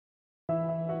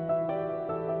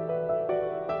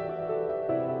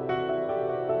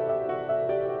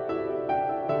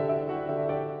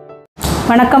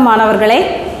வணக்கம் மாணவர்களே.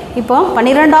 இப்போ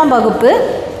 12ஆம் வகுப்பு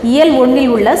இயல் 1இல்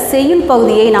உள்ள செய்யுள்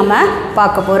பகுதியை நாம்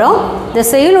பார்க்க போகிறோம். இந்த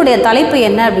செய்யுளுடைய தலைப்பு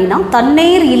என்ன அப்படின்னா,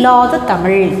 தன்னேர் இல்லாத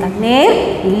தமிழ். தன்னேர்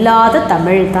இல்லாத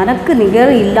தமிழ், தனக்கு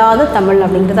நிகர் இல்லாத தமிழ்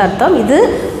அப்படிங்கிறது அர்த்தம். இது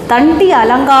தண்டி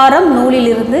அலங்காரம்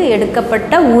நூலிலிருந்து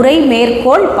எடுக்கப்பட்ட உரை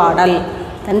மேற்கோள் பாடல்.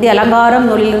 தண்டி அலங்காரம்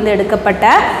நூலிலிருந்து எடுக்கப்பட்ட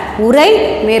உரை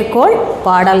மேற்கோள்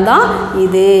பாடல் தான்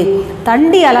இது.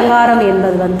 தண்டி அலங்காரம்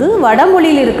என்பது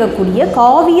வடமொழியில் இருக்கக்கூடிய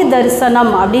காவிய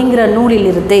தரிசனம் அப்படிங்கிற நூலில்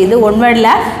இருந்து, இது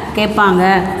ஒன்வேர்டில் கேட்பாங்க.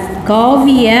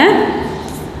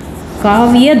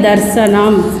 காவிய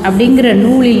தரிசனம் அப்படிங்கிற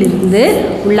நூலிலிருந்து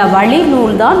உள்ள வழி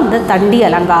நூல் தான் இந்த தண்டி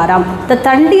அலங்காரம். இந்த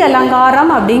தண்டி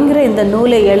அலங்காரம் அப்படிங்கிற இந்த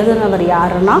நூலை எழுதினவர்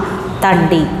யாருன்னா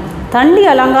தண்டி. தண்டி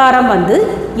அலங்காரம்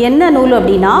என்ன நூல்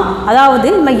அப்படின்னா, அதாவது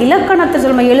நம்ம இலக்கணத்தை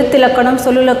சொல்லுவோம், எழுத்திலக்கணம்,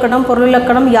 சொல்லிலக்கணம்,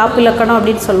 பொருளிலக்கணம், யாப்பிலக்கணம்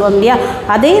அப்படின்னு சொல்லுவோம் இல்லையா.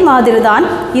 அதே மாதிரி தான்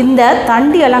இந்த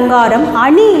தண்டி அலங்காரம்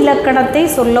அணி இலக்கணத்தை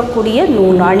சொல்லக்கூடிய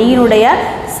நூல், அணியினுடைய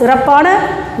சிறப்பான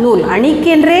நூல்,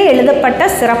 அணிக்கென்றே எழுதப்பட்ட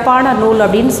சிறப்பான நூல்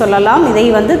அப்படின்னு சொல்லலாம். இதை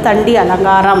தண்டி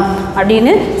அலங்காரம்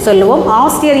அப்படின்னு சொல்லுவோம்.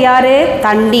 ஆசிரியர் யார்?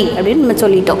 தண்டி அப்படின்னு நம்ம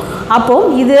சொல்லிட்டோம். அப்போ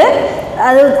இது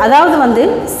அதாவது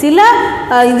சில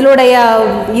இதனுடைய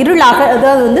இருளாக,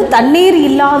 அதாவது தண்ணீர்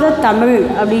இல்லாத தமிழ்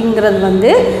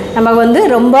அப்படிங்கிறது நமக்கு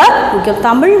ரொம்ப முக்கியம்.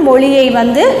 தமிழ் மொழியை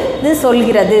இது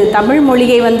சொல்கிறது, தமிழ்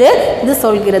மொழியை இது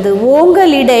சொல்கிறது.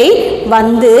 ஓங்கலிடை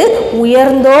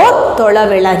உயர்ந்தோர்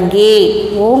தொழவிளங்கி,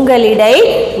 ஓங்கலிடை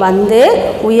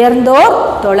உயர்ந்தோர்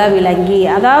தொழவிளங்கி.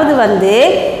 அதாவது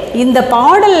இந்த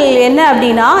பாடல் என்ன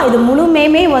அப்படின்னா, இது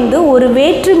முழுமையுமே ஒரு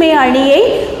வேற்றுமை அணியை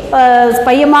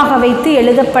பையமாக வைத்து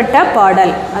எழுதப்பட்ட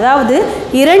பாடல். அதாவது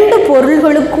இரண்டு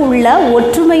பொருள்களுக்கு உள்ள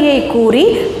ஒற்றுமையை கூறி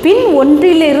பின்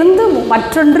ஒன்றிலிருந்து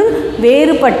மற்றொன்று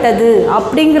வேறுபட்டது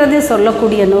அப்படிங்கிறது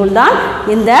சொல்லக்கூடிய நூல் தான்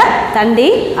இந்த தண்டி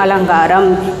அலங்காரம்.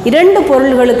 இரண்டு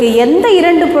பொருள்களுக்கு, எந்த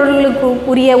இரண்டு பொருள்களுக்கு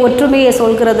உரிய ஒற்றுமையை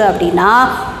சொல்கிறது அப்படின்னா,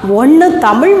 ஒன்று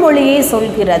தமிழ் மொழியை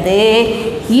சொல்கிறது,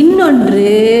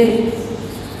 இன்னொன்று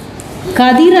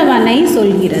கதிரவனை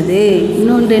சொல்கிறது.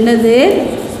 இன்னொன்று என்னது?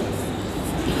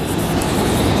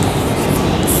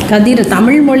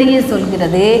 தமிழ் மொழியை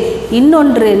சொல்கிறது,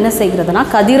 இன்னொன்று என்ன செய்கிறதுனா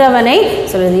கதிரவனை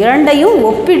சொல்கிறது. இரண்டையும்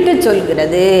ஒப்பிட்டு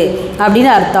சொல்கிறது அப்படின்னு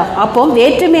அர்த்தம். அப்போ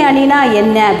வேற்றுமை அணினா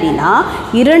என்ன அப்படின்னா,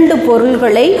 இரண்டு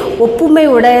பொருள்களை ஒப்புமை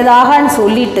உடையதாக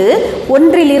சொல்லிட்டு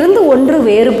ஒன்றிலிருந்து ஒன்று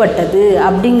வேறுபட்டது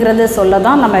அப்படிங்கிறத சொல்ல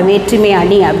தான் நம்ம வேற்றுமை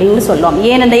அணி அப்படின்னு சொல்லுவோம்.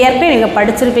 ஏனென்ற ஏற்கனவே நீங்கள்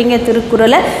படிச்சிருப்பீங்க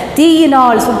திருக்குறளை,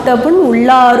 தீயினால் சுட்டபுண்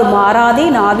உள்ளாறு மாறாதே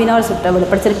நாவினால் சுட்டபுண்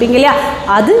படிச்சிருப்பீங்க இல்லையா.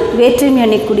 அது வேற்றுமை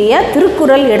அணிக்குரிய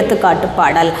திருக்குறள் எடுத்துக்காட்டு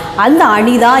பாடல். அந்த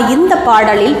அணிதான் இந்த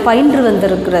பாடலில் பயின்று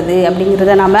வந்திருக்கிறது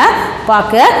அப்படிங்கிறத நம்ம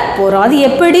பார்க்க போகிறோம். அது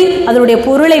எப்படி, அதனுடைய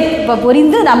பொருளை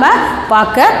புரிந்து நம்ம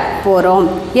பார்க்க போகிறோம்.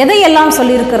 எதையெல்லாம்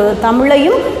சொல்லியிருக்கிறது?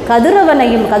 தமிழையும்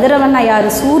கதிரவனையும், கதிரவனை யார்?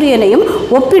 சூரியனையும்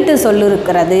ஒப்பிட்டு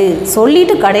சொல்லியிருக்கிறது.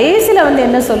 சொல்லிட்டு கடைசியில்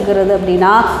என்ன சொல்கிறது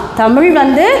அப்படின்னா, தமிழ்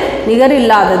நிகர்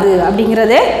இல்லாதது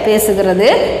அப்படிங்கிறதே பேசுகிறது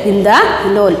இந்த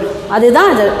நூல்.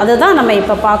 அதுதான் நம்ம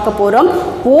இப்போ பார்க்க போகிறோம்.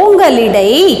 ஓங்கலிடை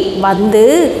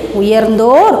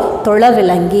உயர்ந்தோர்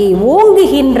தொழவிளங்கி,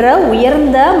 ஓங்குகின்ற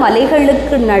உயர்ந்த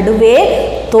மலைகளுக்கு நடுவே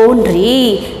தோன்றி,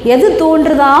 எது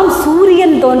தோன்றுதாம்?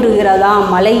 சூரியன் தோன்றுகிறதாம்.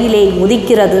 மலையிலே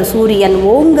உதிக்கிறது சூரியன்.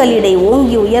 ஓங்கலிடை,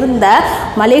 ஓங்கி உயர்ந்த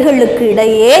மலைகளுக்கு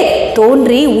இடையே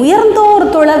தோன்றி உயர்ந்தோர்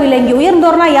தொழவிளங்கி.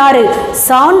 உயர்ந்தோர்னா யாரு?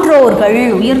 சான்றோர்கள்.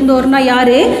 உயர்ந்தோர்னா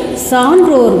யாரு?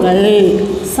 சான்றோர்கள்.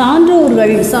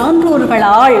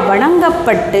 சான்றோர்களால்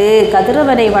வணங்கப்பட்டு,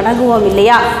 கதிரவனை வணங்குவோம்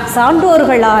இல்லையா,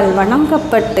 சான்றோர்களால்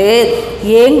வணங்கப்பட்டு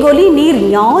ஏங்கொலி நீர்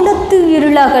ஞாலத்து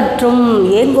இருளகற்றும்.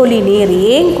 ஏங்கொலி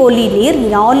நீர்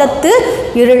ஞாலத்து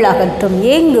இருளகற்றும்.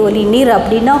 ஏங்கொலி நீர்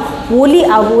அப்படின்னா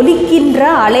ஒலிக்கின்ற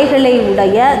அலைகளை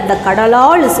உடைய இந்த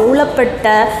கடலால் சூழப்பட்ட,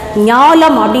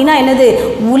 ஞாலம் அப்படின்னா என்னது?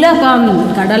 உலகம்.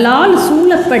 கடலால்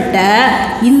சூழப்பட்ட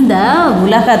இந்த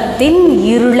உலகத்தின்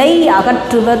இருளை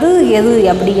அகற்றுவது எது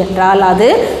அப்படி என்றால் அது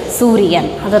சூரியன்.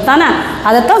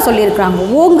 அதைத்தான் சொல்லியிருக்கிறாங்க.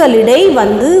 ஓங்கலிடை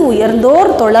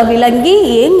உயர்ந்தோர் தொழவிளங்கி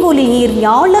ஏங்கொலி நீர்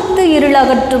ஞாலத்து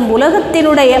இருளகற்றும்.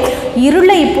 உலகத்தினுடைய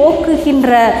இருளை போக்குகின்ற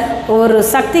ஒரு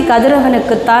சக்தி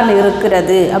கதிரவனுக்குத்தான்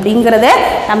இருக்கிறது அப்படிங்கிறத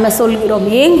நம்ம சொல்கிறோம்.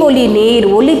 ஏங்கொலி நீர்,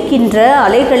 ஒலிக்கின்ற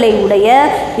அலைகளை உடைய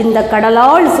இந்த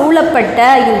கடலால் சூழப்பட்ட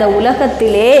இந்த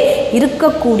உலகத்திலே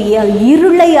இருக்கக்கூடிய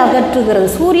இருளை அகற்றுகிறது.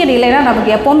 சூரியன் இல்லைன்னா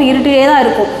நமக்கு எப்போவுமே இருட்டிலே தான்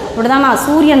இருக்கும். அப்படிதானா?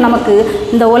 சூரியன் நமக்கு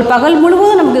இந்த ஒரு பகல்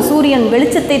முழுவதும் நமக்கு சூரியன்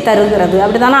வெளிச்சத்தை தருகிறது,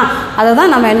 அப்படிதானா? அதை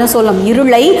தான் நம்ம என்ன சொல்லலாம்,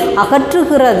 இருளை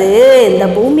அகற்றுகிறது. இந்த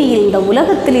பூமியில் இந்த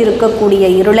உலகத்தில் இருக்கக்கூடிய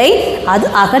இருளை அது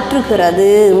அகற்றுகிறது.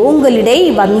 உங்களிடை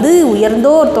வந்து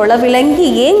உயர்ந்தோர் தொலைவிலங்கி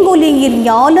ஏங்கொலிங்கின்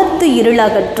ஞாலத்து இருள்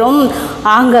அகற்றும்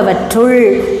ஆங்கவற்றுள்.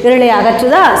 இருளை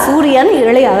அகற்றுதா? சூரியன்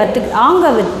இருளை அகற்று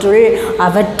ஆங்கவற்றுள்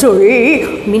அவற்றுள்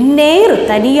மின்னேர்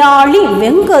தனியாளி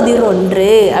வெங்கதிர்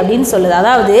ஒன்று அப்படின்னு சொல்லுது.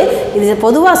 அதாவது இது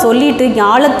பொதுவாக சொல்லிட்டு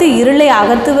ஞாலத்து இருளை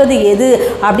அகற்றுவது எது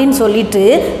அப்படின்னு சொல்லிட்டு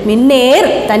மின்னேர்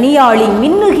தனியாளி,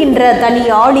 மின்னுகின்ற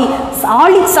தனியாளி,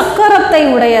 ஆளி சக்கரத்தை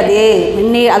உடையதே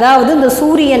மின்னே, அதாவது இந்த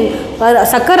சூரியன்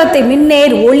சக்கரத்தை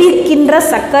மின்னேர் ஒளிக்கின்ற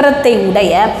சக்கரத்தை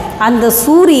உடைய அந்த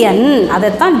சூரியன்,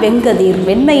 அதைத்தான் வெங்கதிர்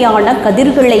வெண்மையான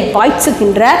கதிர்களை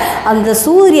பாய்ச்சுகின்ற அந்த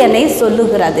சூரியனை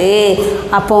சொல்லுகிறது.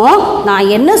 அப்போ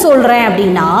நான் என்ன சொல்கிறேன்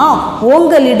அப்படின்னா,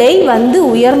 உங்களிடை வந்து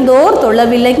உயர்ந்தோர்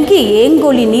தொலைவிலங்கி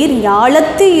ஏங்கொலி நீர்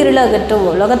ஞாலத்து இருளகற்றும்.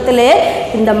 உலகத்திலே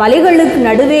இந்த மலைகளுக்கு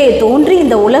நடுவே தோன்றி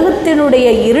இந்த உலகத்தினுடைய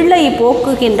இருளை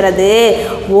போக்குகின்றது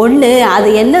ஒன்று. அது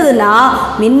என்னதுன்னா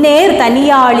மின்னேர்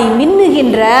தனியாளி,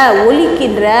 மின்னுகின்ற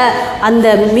ஒலிக்கின்ற அந்த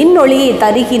மின்னொளியை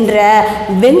தருகின்ற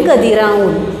வெங்கதிரம்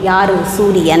யாரு?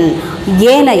 சூரியன்.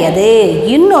 ஏனையது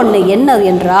இன்னொன்று என்ன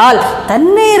என்றால்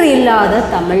தண்ணீர் இல்லாத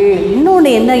தமிழ்.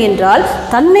 இன்னொன்று என்ன என்றால்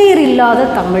தண்ணீர் இல்லாத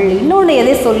தமிழ். இன்னொன்று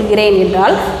எதை சொல்கிறேன்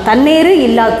என்றால் தண்ணீர்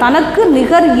இல்லாத, தனக்கு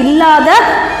நிகர் இல்லாத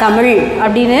தமிழ்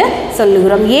அப்படின்னு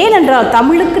சொல்லுகிறோம். ஏனென்றால்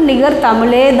தமிழுக்கு நிகர்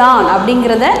தமிழே தான்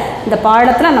அப்படிங்கிறத இந்த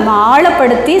பாடத்தில் நம்ம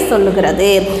ஆழப்படுத்தி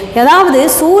சொல்லுகிறது. ஏதாவது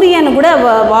சூரியன் கூட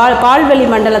பால்வெளி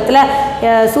மண்டலத்தில்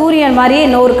சூரியன் மாதிரியே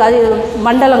இன்னொரு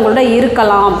மண்டலம் கூட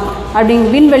இருக்கலாம்,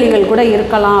 விண்வெளிகள் கூட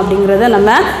இருக்கலாம் அப்படிங்கிறத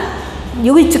நம்ம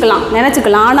யூகிச்சுக்கலாம்,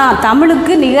 நினச்சிக்கலாம். ஆனால்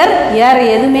தமிழுக்கு நிகர் வேறு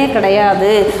எதுவுமே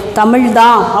கிடையாது, தமிழ்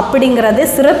தான் அப்படிங்கிறத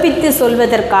சிறப்பித்து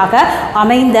சொல்வதற்காக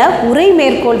அமைந்த உரை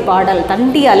மேற்கோள் பாடல்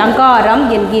தண்டி அலங்காரம்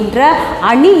என்கின்ற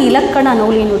அணி இலக்கண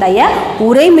நூலினுடைய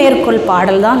உரை மேற்கோள்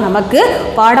பாடல் தான் நமக்கு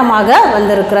பாடமாக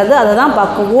வந்திருக்கிறது. அதை தான்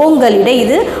பார்க்கும். ஓங்களிடை,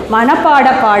 இது மனப்பாட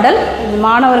பாடல்.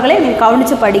 மாணவர்களை நீங்கள்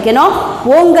கவனித்து படிக்கணும்.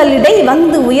 ஓங்களிடை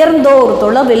வந்து உயர்ந்தோர்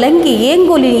தொலைவிலங்கி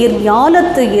ஏங்கொலி நீர்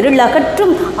ஞானத்து இருள்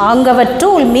அகற்றும்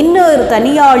ஆங்கவற்றுள் மின்னோர்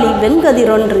தனியாளி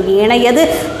வெங்கதிரொன்று ஏனையது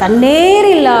தண்ணீர்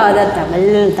இல்லாத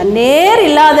தமிழ். தண்ணீர்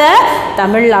இல்லாத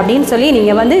தமிழ் அப்படின்னு சொல்லி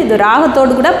நீங்கள் வந்து இது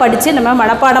ராகத்தோடு கூட படித்து நம்ம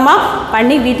மனப்பாடமாக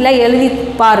பண்ணி வீட்டில் எழுதி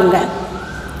பாருங்கள்.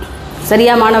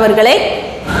 சரியா மாணவர்களே?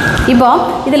 இப்போ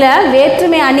இதில்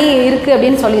வேற்றுமை அணி இருக்குது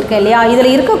அப்படின்னு சொல்லியிருக்கேன் இல்லையா?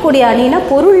 இதில் இருக்கக்கூடிய அணினா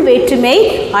பொருள் வேற்றுமை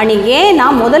அணி. ஏன்னா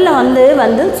முதல்ல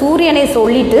வந்து சூரியனை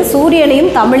சொல்லிட்டு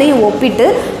சூரியனையும் தமிழையும் ஒப்பிட்டு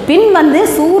பின் வந்து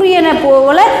சூரியனை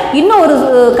போல இன்னொரு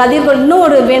கதிர்கள்,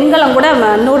 இன்னொரு வெண்கலம் கூட,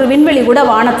 இன்னொரு விண்வெளி கூட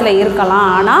வானத்தில்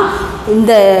இருக்கலாம். ஆனால்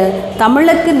இந்த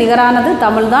தமிழுக்கு நிகரானது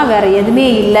தமிழ் தான், வேறு எதுவுமே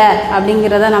இல்லை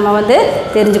அப்படிங்கிறத நம்ம வந்து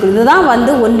தெரிஞ்சுக்கணும். இதுதான்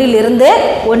வந்து ஒன்றிலிருந்து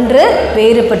ஒன்று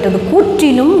வேறுபட்டது.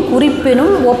 கூற்றினும்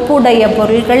குறிப்பினும் ஒப்புடைய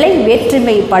பொருள்களை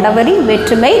வேற்றுமை படவரி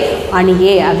வேற்றுமை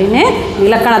அணியே அப்படின்னு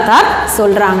இலக்கணத்தார்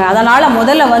சொல்கிறாங்க. அதனால்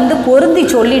முதல்ல வந்து பொருந்தி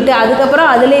சொல்லிட்டு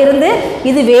அதுக்கப்புறம் அதிலிருந்து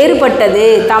இது வேறுபட்டது,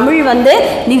 தமிழ் வந்து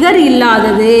நிகர்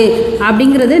இல்லாதது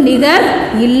அப்படிங்கிறது, நிகர்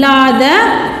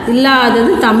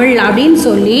இல்லாதது தமிழ் அப்படின்னு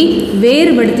சொல்லி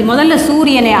வேறுபடுத்தி முதல்ல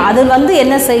சூரியனை அது வந்து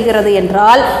என்ன செய்கிறது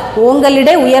என்றால்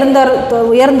உங்களிடை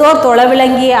உயர்ந்தோர்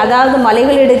தொலைவிலங்கிய, அதாவது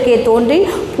மலைகளிடுக்கே தோன்றி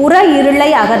புற இருளை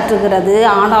அகற்றுகிறது.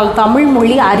 ஆனால் தமிழ்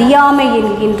மொழி அறியாமை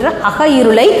என்கின்ற அக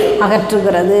இருளை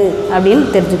அகற்றுகிறது அப்படின்னு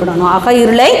தெரிஞ்சுக்கிடணும். அக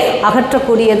இருளை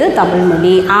அகற்றக்கூடியது தமிழ்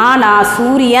மொழி. ஆனால்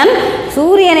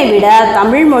சூரியனை விட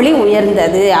தமிழ் மொழி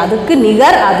உயர்ந்தது, அதுக்கு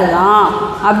நிகர் அதுதான்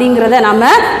அப்படிங்கிறத நம்ம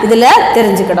இதில்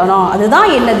தெரிஞ்சுக்கிடணும். அதுதான்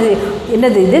என்னது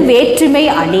இது வேற்றுமை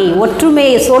அணி.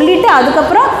 ஒற்றுமையை சொல்லிட்டு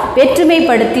அதுக்கப்புறம்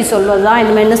வேற்றுமைப்படுத்தி சொல்வது தான்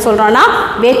நம்ம என்ன சொல்கிறோன்னா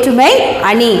வேற்றுமை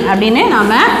அணி அப்படின்னு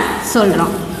நாம்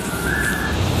சொல்கிறோம்.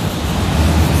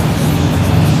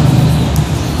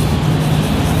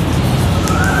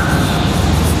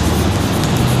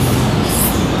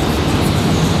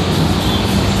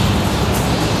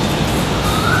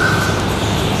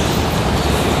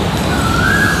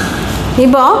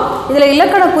 இப்போ இதில்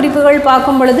இலக்கண குறிப்புகள்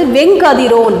பார்க்கும் பொழுது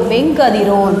வெங்கதிரோன்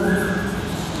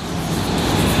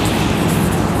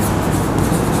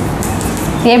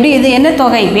எப்படி, இது என்ன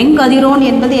தொகை? வெங்கதிரோன்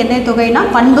என்பது என்ன தொகைனா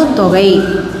பண்பு தொகை.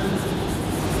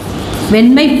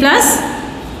 வெண்மை பிளஸ்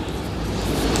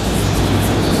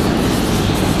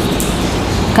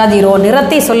கதிரோன்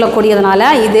நிறத்தை சொல்லக்கூடியதுனால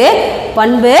இது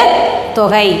பண்பு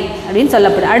தொகை அப்படின்னு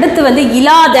சொல்லப்படும். அடுத்து வந்து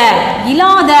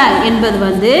இல்லாத என்பது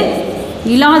வந்து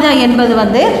இல்லாத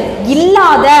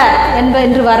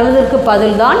என்று வருவதற்கு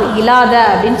பதில் தான் இல்லாத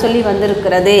அப்படின்னு சொல்லி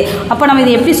வந்திருக்கிறது. அப்போ நம்ம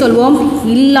இதை எப்படி சொல்வோம்?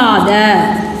 இல்லாத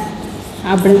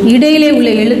அப்படி இடையிலே உள்ள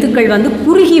எழுத்துக்கள் வந்து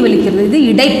குறுகி ஒலிக்கிறது. இது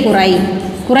இடைக்குறை,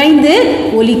 குறைந்து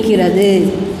ஒலிக்கிறது.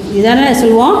 இதான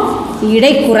சொல்லுவோம்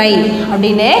இடைக்குறை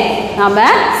அப்படின்னு நாம்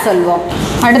சொல்வோம்.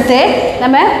 அடுத்து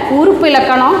நம்ம உறுப்பு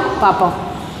இலக்கணம் பார்ப்போம்.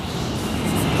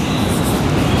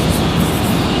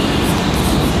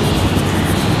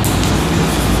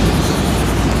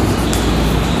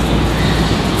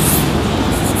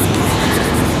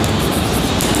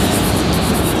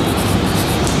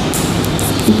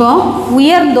 இப்போ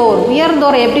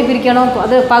உயர்ந்தோரை எப்படி பிரிக்கணும்?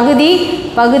 அது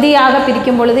பகுதியாக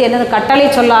பிரிக்கும் பொழுது என்னது? கட்டளை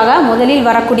சொல்லாக முதலில்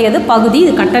வரக்கூடியது பகுதி.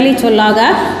 இது கட்டளை சொல்லாக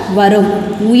வரும்.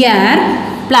 உயர்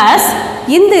ப்ளஸ்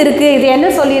இந்து இருக்குது. இது என்ன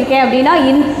சொல்லியிருக்கேன் அப்படின்னா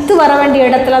இந்து வர வேண்டிய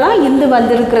இடத்துல தான் இந்து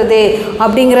வந்திருக்கிறது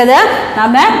அப்படிங்கிறத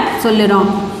நம்ம சொல்லுறோம்.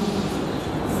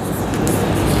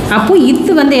 அப்போ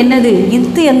இத்து வந்து என்னது?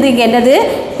 இத்து வந்து இங்கே என்னது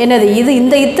இது?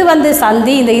 இந்த இத்து வந்து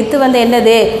சந்தி, இந்த இத்து வந்து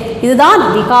என்னது? இதுதான்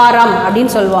விகாரம்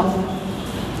அப்படின்னு சொல்லுவோம்.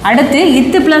 அடுத்து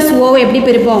இத்து ப்ளஸ் ஓவை எப்படி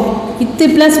பிரிப்போம்? இத்து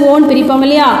ப்ளஸ் ஓன்னு பிரிப்போம்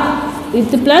இல்லையா?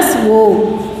 இத்து ப்ளஸ் ஓ,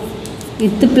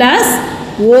 இத்து ப்ளஸ்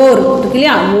ஓர் இருக்கு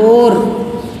இல்லையா? ஓர்.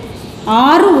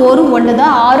 ஆறும் ஓரும் ஒன்று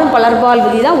தான். ஆறும் பலர்பால்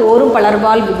விதி தான், ஓரும்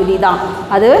பலர்பால் விதி தான்.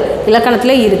 அது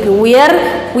இலக்கணத்திலே இருக்குது.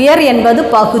 உயர் என்பது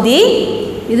பகுதி,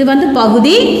 இது வந்து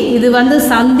பகுதி, இது வந்து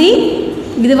சந்தி,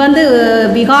 இது வந்து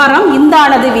விகாரம்.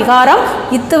 இந்தானது விகாரம்.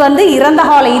 இத்து வந்து இறந்த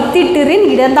கால இத்திட்டிரின்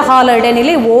இறந்த கால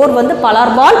இடைநிலை. ஓர் வந்து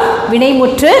பலர்பால்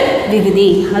வினைமுற்று விகுதி.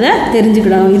 அதை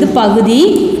தெரிஞ்சுக்கிடணும். இது பகுதி,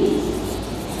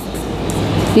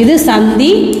 இது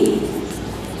சந்தி,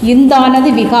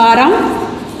 இந்தானது விகாரம்,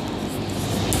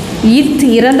 இத்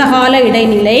இறந்த கால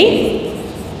இடைநிலை,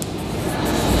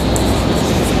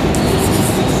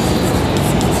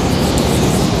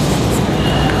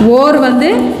 ஓர் வந்து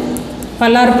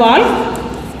பலர்பால்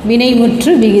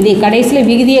வினைமுற்று விகுதி. கடைசியில்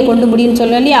விகுதியை கொண்டு முடியும்னு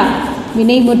சொல்லணும் இல்லையா?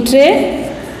 வினைமுற்று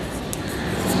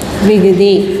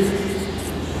விகுதி.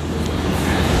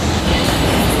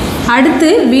 அடுத்து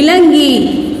விலங்கி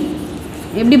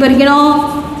எப்படி பறிக்கணும்?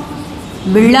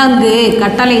 விலங்கு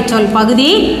கட்டளை சொல் பகுதி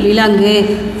விலங்கு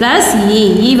ப்ளஸ்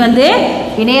ஈ வந்து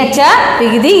வினையற்ற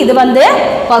விகுதி. இது வந்து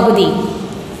பகுதி.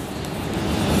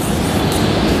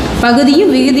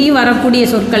 பகுதியும் விகுதியும் வரக்கூடிய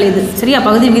சொற்கள் இது. சரியா?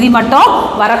 பகுதி விகுதி மட்டும்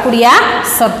வரக்கூடிய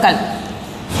சொற்கள்.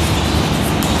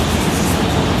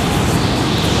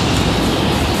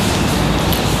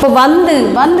 இப்போ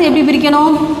வந்து எப்படி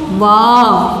பிரிக்கணும்? வா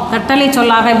கட்டளை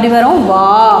சொல்லாக எப்படி வரும்? வா.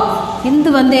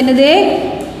 இந்து வந்து என்னது?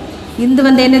 இந்து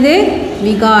வந்து என்னது?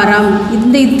 விகாரம்.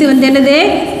 இந்த இத்து வந்து என்னது?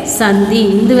 சந்தி.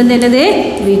 இந்து வந்து என்னது?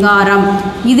 விகாரம்.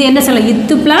 இது என்ன சொல்ல?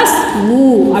 இத்து ப்ளஸ் ஊ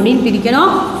அப்படின்னு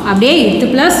பிரிக்கணும். அப்படியே இத்து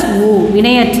ப்ளஸ் ஊ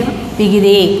வினையற்ற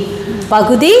விகுதி.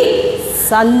 பகுதி,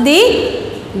 சந்தி,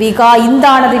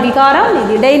 இந்தானது விகாரம்,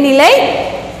 இது இடைநிலை,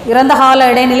 இறந்த கால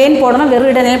இடைநிலைன்னு போடணும்.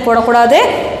 வெறும் இடைநிலை போடக்கூடாது.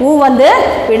 ஊ வந்து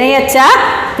வினையற்ற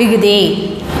விகுதி.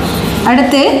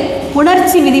 அடுத்து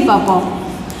உணர்ச்சி விதி பார்ப்போம்.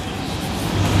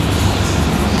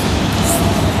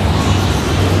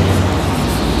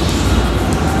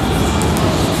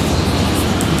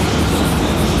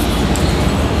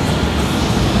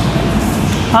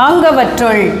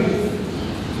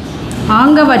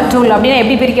 ஆங்கவற்றுள் அப்படின்னா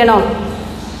எப்படி பிரிக்கணும்?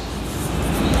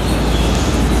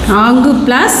 ஆங்கு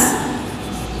ப்ளஸ்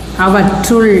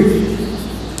அவற்றுள்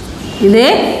இது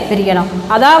பிரிக்கணும்.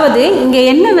 அதாவது இங்கே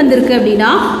என்ன வந்திருக்கு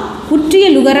அப்படின்னா குற்றிய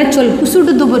லுகரச்சொல்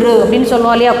புசுடு துபுரு அப்படின்னு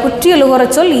சொல்லுவோம் இல்லையா? குற்றிய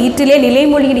லுகரச்சொல் ஈற்றிலே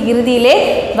நிலைமொழியின் இறுதியிலே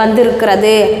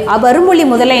வந்திருக்கிறது. வருமொழி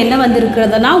முதல்ல என்ன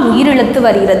வந்திருக்கிறதுனா உயிரெழுத்து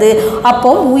வருகிறது.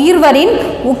 அப்போ உயிர்வரின்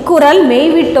உக்குரல்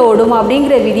மெய்விட்டோடும்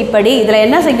அப்படிங்கிற விதிப்படி இதில்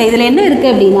என்ன செய்ய? இதில் என்ன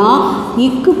இருக்குது அப்படின்னா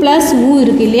இக்கு ப்ளஸ் ஊ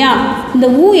இருக்குது இல்லையா? இந்த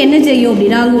ஊ என்ன செய்யும்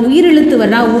அப்படின்னா அங்கே உயிரெழுத்து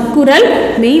வரனா உக்குரல்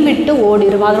மெய்விட்டு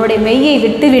ஓடிடும். அதனுடைய மெய்யை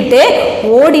விட்டு விட்டு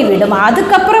ஓடிவிடும்.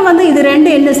 அதுக்கப்புறம் வந்து இது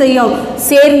ரெண்டு என்ன செய்யும்?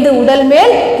 சேர்ந்து உடல்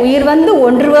மேல் உயிர் வந்து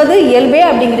ஒன்றுவது இயல்பே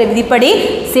அப்படிங்கிற விதிப்படி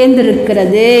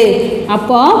சேர்ந்திருக்கிறது.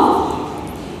 அப்போ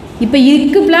இப்போ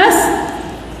இக்கு ப்ளஸ்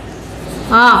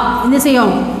என்ன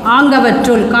செய்யும்?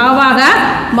 ஆங்கவற்றுள் காவாக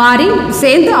மாறி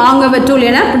சேர்ந்து ஆங்கவற்றுள்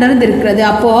என புணர்ந்திருக்கிறது.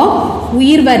 அப்போ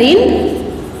உயிர்வரின்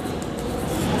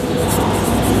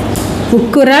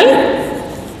உக்குரல்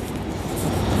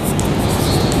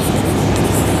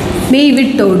மெய்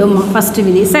விட்டோடும் ஃபர்ஸ்ட்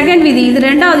விதி. செகண்ட் விதி, இது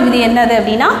ரெண்டாவது விதி என்னது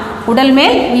அப்படின்னா உடல்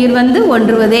மேல் உயிர் வந்து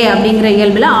ஒன்றுவதே அப்படிங்கிற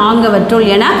இயல்பில் ஆங்கவற்றுள்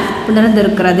என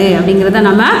புணர்ந்திருக்கிறது அப்படிங்கிறத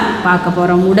நம்ம பார்க்க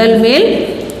போகிறோம். உடல் மேல்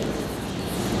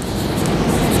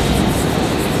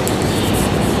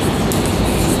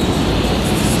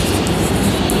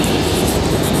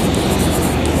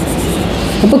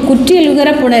இப்போ குற்றியலுகர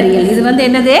புணரியல் இது வந்து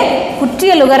என்னது?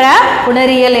 குற்றியலுகர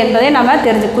புணரியல் என்பதை நம்ம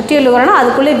தெரிஞ்சு குற்றியலுகரனா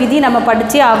அதுக்குள்ளே விதி நம்ம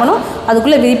படித்தே ஆகணும்.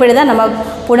 அதுக்குள்ளே விதிப்படி தான் நம்ம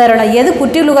புணரணும். எது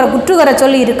குற்றுகர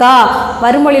சொல்லி இருக்கா,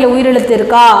 மறுமொழியில் உயிரெழுத்து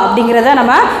இருக்கா அப்படிங்கிறத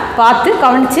நம்ம பார்த்து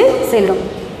கவனித்து செல்லும்.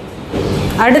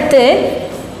 அடுத்து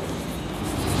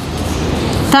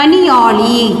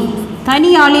தனியாளி தனி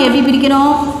ஆளி எப்படி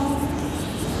பிரிக்கணும்?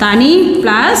 தனி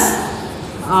ப்ளஸ்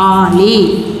ஆளி.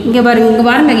 இங்கே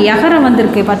பாருங்க யகரம்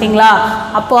வந்திருக்கு பார்த்தீங்களா?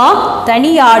 அப்போது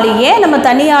தனி ஆளியே நம்ம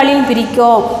தனி ஆளின்னு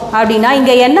பிரிக்கும் அப்படின்னா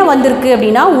இங்கே என்ன வந்திருக்கு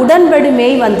அப்படின்னா உடன்படுமை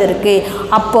வந்திருக்கு.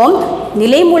 அப்போ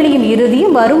நிலைமொழியின்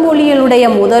இறுதியும் வருமொழியினுடைய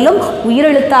முதலும்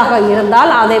உயிரெழுத்தாக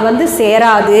இருந்தால் அதை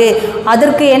சேராது.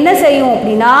 அதற்கு என்ன செய்யும்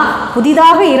அப்படின்னா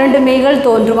புதிதாக 2 மெய்கள்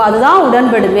தோன்றும், அதுதான்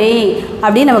உடன்படுமை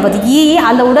அப்படின்னு நம்ம பார்த்து ஈ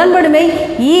அந்த உடன்படுமை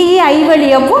ஈ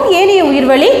ஐவழியவும் ஏனைய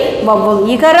உயிர்வழி வவ்வும்.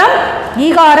 இகரம்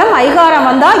ஈகாரம் ஐகாரம்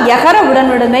வந்தால் யகர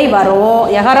உடன்படுமை வரும்,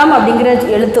 யகரம் அப்படிங்கிற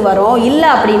எழுத்து வரும். இல்லை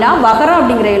அப்படின்னா வகரம்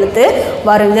அப்படிங்கிற எழுத்து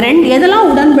வரும். இது ரெண்டு எதெல்லாம்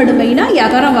உடன்படுமைனா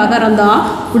யகரம் வகரம் தான்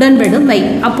உடன்படுமை.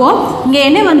 அப்போது இங்கே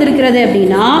என்ன வந்திருக்கிறது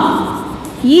அப்படின்னா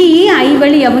ஈ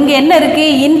ஐவழி அவங்க என்ன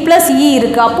இருக்குது? இன் ப்ளஸ் ஈ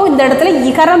இருக்குது. அப்போது இந்த இடத்துல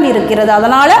இகரம் இருக்கிறது.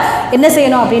 அதனால் என்ன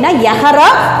செய்யணும் அப்படின்னா யகர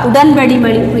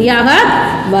உடன்படிமையாக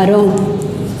வரும்.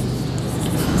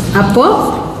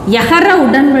 அப்போது யகர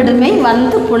உடன்படுமை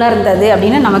புணர்ந்தது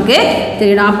அப்படின்னு நமக்கு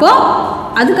தெரியணும். அப்போது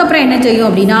அதுக்கப்புறம் என்ன செய்யும்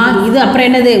அப்படின்னா இது அப்புறம்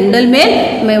என்னது? உடல் மேல்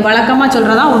வழக்கமாக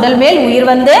சொல்கிறதா உடல் மேல் உயிர்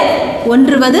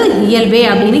ஒன்றுவது இயல்பே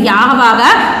அப்படின்னு யாகவாக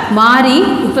மாறி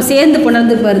இப்போ சேர்ந்து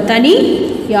புணர்ந்து தனி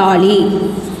யாழி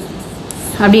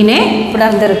அப்படின்னு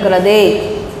புணர்ந்திருக்கிறது.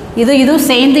 இதுவும்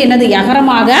சேர்ந்து என்னது?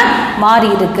 யகரமாக மாறி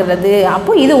இருக்கிறது.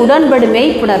 அப்போ இது உடன்படுமை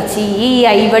புணர்ச்சி. ஈ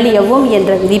ஐவழி எவ்வும்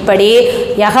என்ற விதிப்படி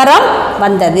யகரம்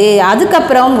வந்தது.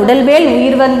 அதுக்கப்புறம் உடல்மேல்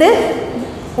உயிர்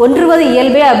ஒன்றுவது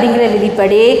இயல்பே அப்படிங்கிற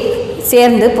விதிப்படி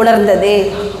சேர்ந்து புணர்ந்தது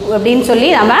அப்படின்னு சொல்லி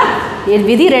நம்ம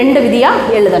விதி 2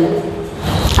 விதியாக எழுதணும்.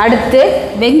 அடுத்து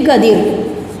வெங்கதிர்.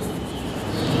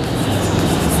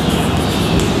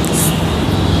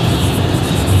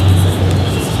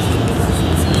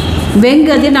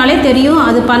 வெங்கதிர்னாலே தெரியும்,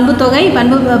 அது பண்பு தொகை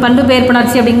பண்பு பெயர்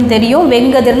புணர்ச்சி அப்படின்னு தெரியும்.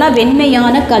 வெங்கதிர்னா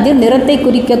வெண்மையான கதிர் நிறத்தை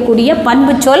குறிக்கக்கூடிய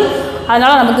பண்பு சொல்,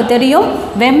 அதனால் நமக்கு தெரியும்.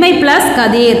 வெம்மை ப்ளஸ்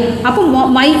கதிர். அப்போ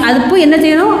அதுப்போ என்ன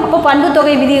செய்யணும்? அப்போ பண்பு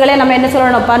தொகை விதிகளை நம்ம என்ன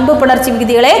சொல்லணும்? பண்பு புணர்ச்சி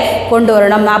விதிகளை கொண்டு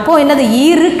வரணும். அப்போது என்னது?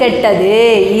 ஈறு கெட்டது,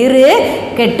 ஈறு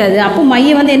கெட்டது. அப்போ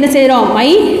மையை என்ன செய்கிறோம்? மை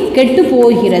கெட்டு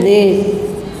போகிறது,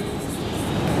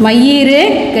 மையீறு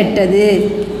கெட்டது.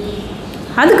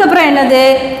 அதுக்கப்புறம் என்னது?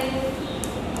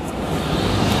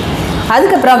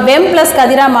 அதுக்கப்புறம் வெம் ப்ளஸ்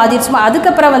கதிரா மாதிரிச்சுமா.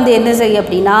 அதுக்கப்புறம் என்ன செய்யும்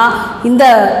அப்படின்னா இந்த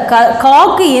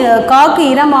காக்கு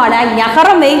இனமான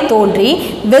ஞகரமை தோன்றி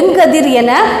வெங்கதிர்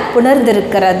என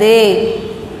புணர்ந்திருக்கிறது.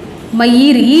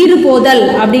 ஈறு போதல்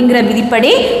அப்படிங்கிற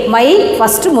விதிப்படி மை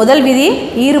ஃபஸ்ட்டு முதல் விதி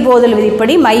ஈறு போதல்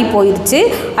விதிப்படி மை போயிடுச்சு.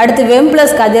 அடுத்து வெம்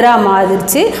ப்ளஸ் கதிரா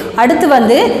மாறிடுச்சு.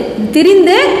 அடுத்து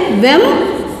திரிந்து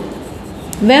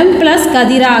வெம் ப்ளஸ்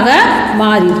கதிராக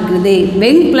மாறி இருக்குது.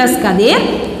 வெங் ப்ளஸ் கதிர்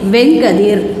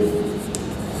வெங்கதிர்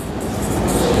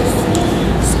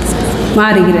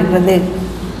மாறுகிறது.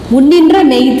 முன்னின்ற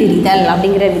மெய் திரிதல்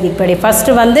அப்படிங்கிற விதிப்படி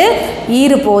ஃபஸ்ட்டு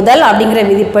ஈறு போதல் அப்படிங்கிற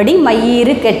விதிப்படி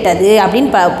மையீறு கெட்டது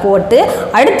அப்படின்னு போட்டு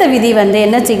அடுத்த விதி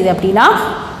என்ன செய்யுது அப்படின்னா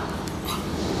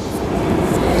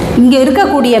இங்கே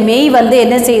இருக்கக்கூடிய மெய்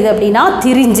என்ன செய்யுது அப்படின்னா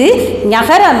திரிஞ்சு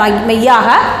ஞகர மெய்யாக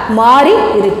மாறி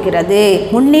இருக்கிறது.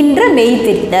 முன்னின்ற மெய்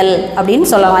திரிதல் அப்படின்னு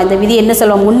சொல்லலாம். இந்த விதி என்ன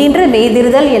சொல்லுவோம்? முன்னின்ற மெய்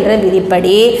திரிதல் என்ற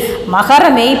விதிப்படி மகர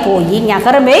மெய் போய்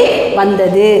ஞகர மெய்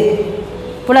வந்தது,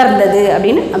 புணர்ந்தது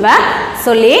அப்படின்னு நம்ம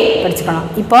சொல்லி படிச்சுக்கணும்.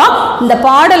 இப்போ இந்த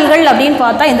பாடல்கள் அப்படின்னு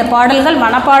பார்த்தா இந்த பாடல்கள்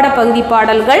மனப்பாட பகுதி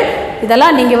பாடல்கள்.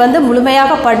 இதெல்லாம் நீங்கள்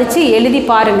முழுமையாக படித்து எழுதி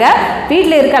பாருங்கள்.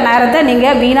 வீட்டில் இருக்க நேரத்தை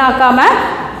நீங்கள் வீணாக்காமல்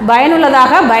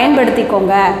பயனுள்ளதாக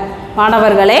பயன்படுத்திக்கோங்க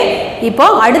மாணவர்களே. இப்போ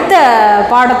அடுத்த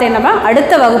பாடத்தை நம்ம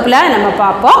அடுத்த வகுப்பில் நம்ம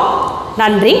பார்ப்போம்.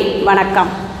 நன்றி,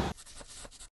 வணக்கம்.